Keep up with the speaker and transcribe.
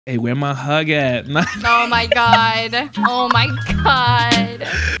Hey, where my hug at? Oh my god. Oh my god.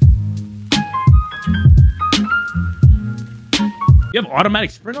 You have automatic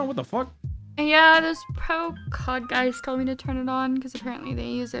sprint on? What the fuck? Yeah, those pro COD guys told me to turn it on because apparently they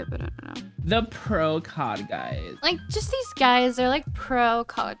use it, but I don't know. The pro COD guys. Like, just these guys, they're like pro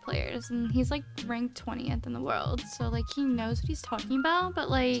COD players, and he's like ranked 20th in the world, so like he knows what he's talking about, but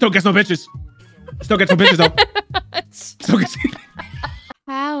like... Still gets no bitches. Still gets no bitches though. Still gets...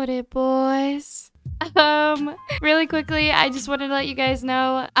 Howdy, boys. Really quickly, I just wanted to let you guys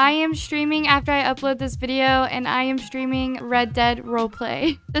know I am streaming after I upload this video, and I am streaming Red Dead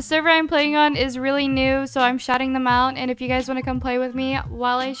Roleplay. The server I'm playing on is really new, so I'm shouting them out, and if you guys want to come play with me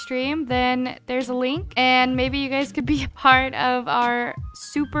while I stream, then there's a link, and maybe you guys could be a part of our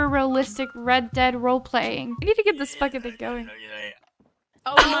super realistic Red Dead roleplaying. I need to get this fucking thing going.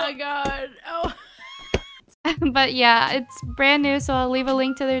 Oh my god. Oh. But yeah, it's brand new, so I'll leave a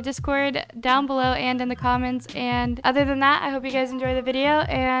link to their Discord down below and in the comments. And other than that, I hope you guys enjoy the video,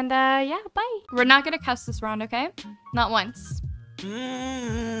 and yeah, bye. We're not gonna cuss this round, okay? Not once.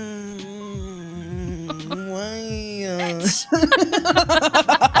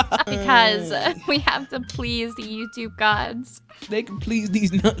 Because we have to please the YouTube gods. They can please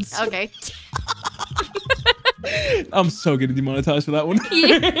these nuts. Okay. I'm so getting demonetized for that one.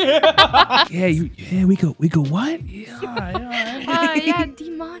 Yeah, we go what? Yeah,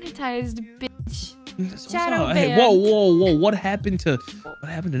 demonetized, bitch. Shadow Hey, banned. whoa, what happened to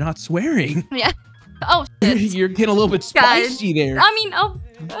not swearing? Yeah. Oh shit. You're getting a little bit spicy there. I mean, oh.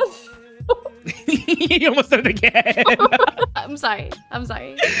 You almost did it again. I'm sorry.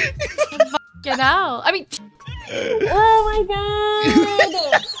 Get out. I mean, oh my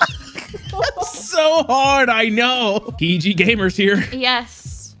god. So hard, I know. PG Gamers here.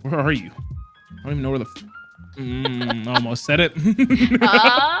 Yes. Where are you? I don't even know where the almost said it.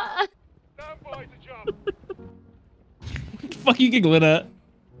 Uh... What the fuck are you giggling at?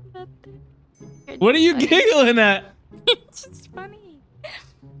 What are you giggling at? It's just funny.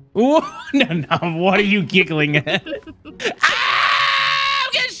 No, what are you giggling at? Ah!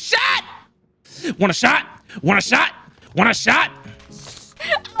 I'm getting shot! Want a shot? Want a shot? Want a shot?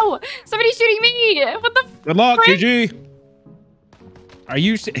 Oh, somebody's shooting me! What the Good luck, frick? GG. Are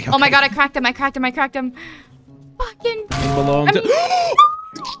you? Okay. Oh my god, I cracked him. Fucking. Below him. I mean...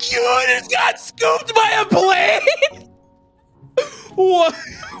 You just got scooped by a plane? What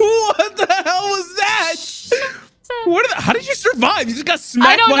the hell was that? How did you survive? You just got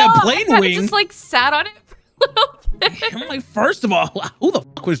smacked by a plane wing. I just like sat on it for a little bit. I'm like, first of all, who the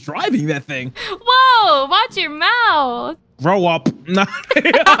fuck was driving that thing? Whoa, watch your mouth. Grow up. That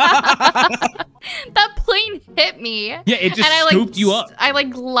plane hit me. Yeah, it just and scooped you up. I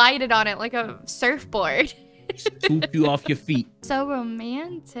like glided on it like a surfboard. Scooped you off your feet. So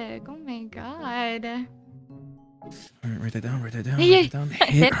romantic. Oh my god. All right, write that down. Yeah.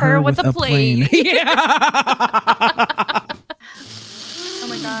 Hit her with a plane. Yeah. Oh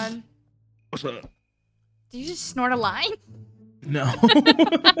my god. What's up? Did you just snort a line? No.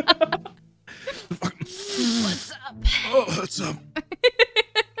 What's up? Oh, what's up?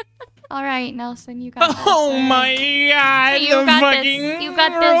 All right, Nelson, you got this. Oh my god. You got this. You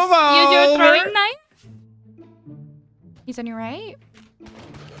got this. Use your throwing knife. He's on your right.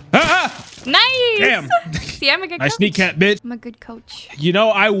 Ah! Nice. Damn. See, I'm a good coach. Nice sneak cat, bitch. I'm a good coach. You know,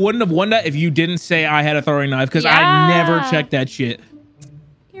 I wouldn't have won that if you didn't say I had a throwing knife, because Yeah. I never checked that shit.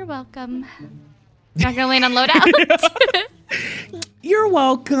 You're welcome. Not gonna land on loadout. You're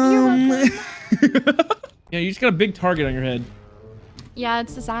welcome. You're welcome. Yeah, you just got a big target on your head. Yeah,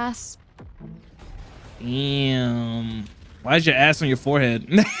 it's his ass. Damn. Why is your ass on your forehead?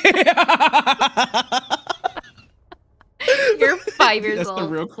 You're 5 years That's old. the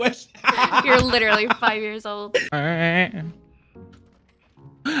real question. You're literally 5 years old. I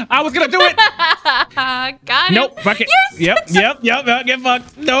was gonna do it. Got it. Nope. Fuck it. Yep. Get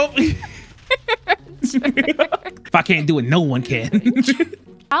fucked. Nope. If I can't do it, no one can.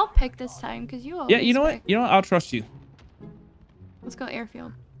 I'll pick this time because you always Yeah, you know what? pick. You know what? I'll trust you. Let's go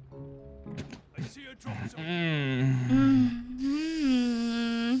airfield.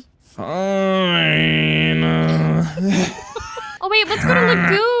 Fine. Oh wait, let's go to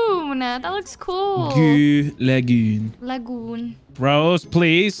Lagoon. That looks cool. Lagoon. Lagoon. Rose,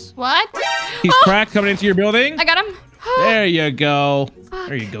 please. What? He's cracked coming into your building. I got him. There you go. Fuck.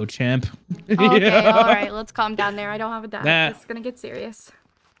 There you go, champ. Okay, Yeah. all right. Let's calm down there. I don't have a dad. Nah. It's gonna get serious.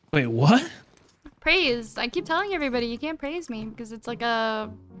 Wait, what? Praise. I keep telling everybody you can't praise me because it's like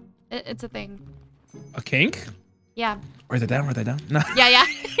it's a thing. A kink? Yeah. Write that down. No. Yeah.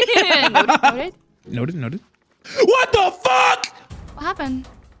 Noted. Noted. What the fuck? What happened?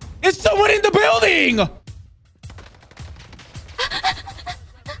 Is someone in the building?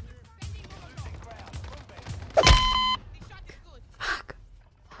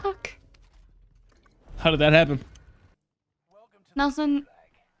 Fuck. How did that happen? Nelson.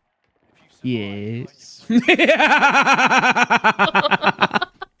 Yes.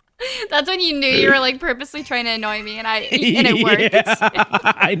 That's when you knew you were like purposely trying to annoy me, and it worked. Yeah,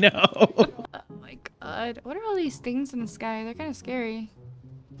 I know. Oh my god. What are all these things in the sky? They're kind of scary.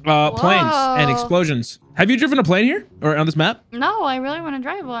 Planes and explosions. Have you driven a plane here or on this map? No, I really want to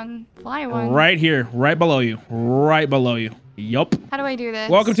drive one. Fly one. Right here, right below you. Right below you. Yup. How do I do this?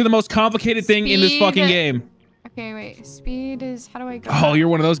 Welcome to the most complicated thing in this fucking game. Okay, wait. Speed is... How do I go? Oh, you're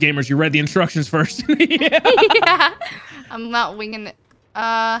one of those gamers. You read the instructions first. Yeah. Yeah. I'm not winging it.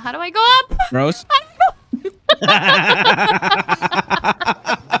 How do I go up? Rose?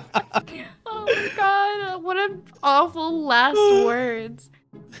 Oh my god. What an awful last words.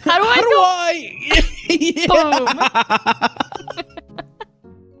 How do I go? Boom.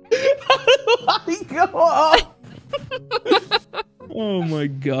 How do I go up? Oh my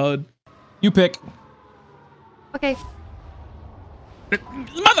god. You pick. Okay.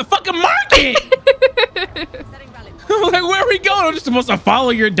 Motherfucking market! Like, where are we going? I'm just supposed to follow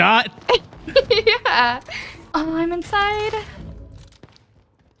your dot. Yeah. Oh, I'm inside.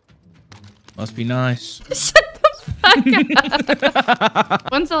 Must be nice. Shut the fuck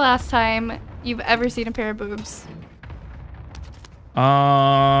up. When's the last time you've ever seen a pair of boobs? Are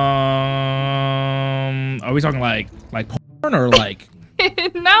we talking like porn or like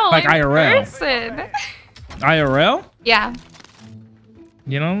No, like IRL? Person. IRL? Yeah.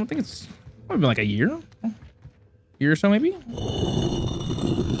 You know, I think it's probably been like a year or so, maybe. I'm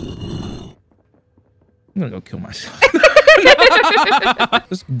gonna go kill myself.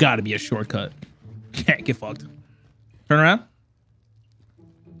 There's gotta be a shortcut. Can't get fucked. Turn around.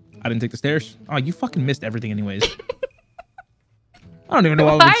 I didn't take the stairs. Oh, you fucking missed everything anyways. I don't even know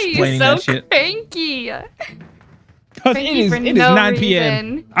why I was explaining that shit. Cranky? Because it is 9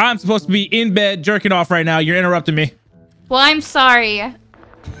 p.m. I'm supposed to be in bed jerking off right now. You're interrupting me. Well, I'm sorry.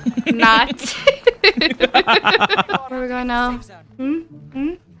 Not. Where are we going now?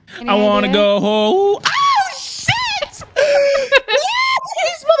 I want to go home. Oh, shit!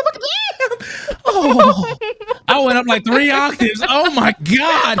 Yes, motherfucker! Oh, I went up like 3 octaves. Oh, my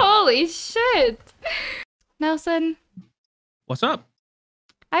God. Holy shit. Nelson. What's up?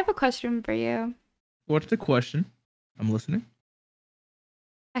 I have a question for you. What's the question? I'm listening.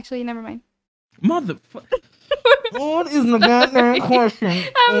 Actually, never mind. Motherfucker. What is the goddamn question?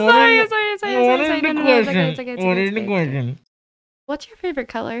 I'm sorry. What is the question? What's your favorite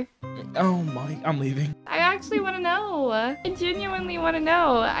color? Oh my, I'm leaving. I actually want to know. I genuinely want to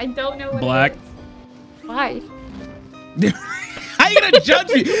know. I don't know what Black. it is. Why? How you gonna judge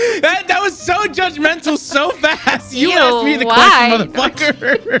me? That was so judgmental so fast. You asked me the why? question,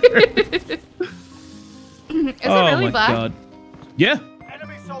 motherfucker. Is it really black? God. Yeah.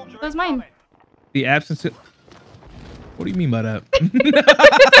 That's mine. The absence of... What do you mean by that?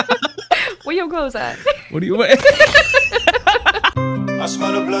 Where your clothes at? What do you... I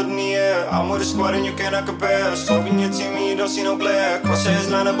smell the blood in the air. I'm with a squad and you cannot compare. Smoking your team and you don't see no glare. Crosshairs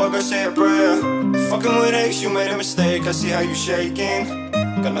line up, I go say a prayer. Fucking with X, you made a mistake. I see how you shaking.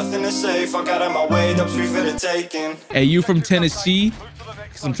 Got nothing to say. Fuck out of my way. Dubs free for the taking. Hey, you from Tennessee?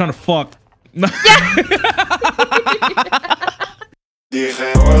 Cause I'm trying to fuck.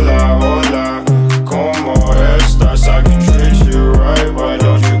 Dije hola, hola, ¿cómo estás aquí?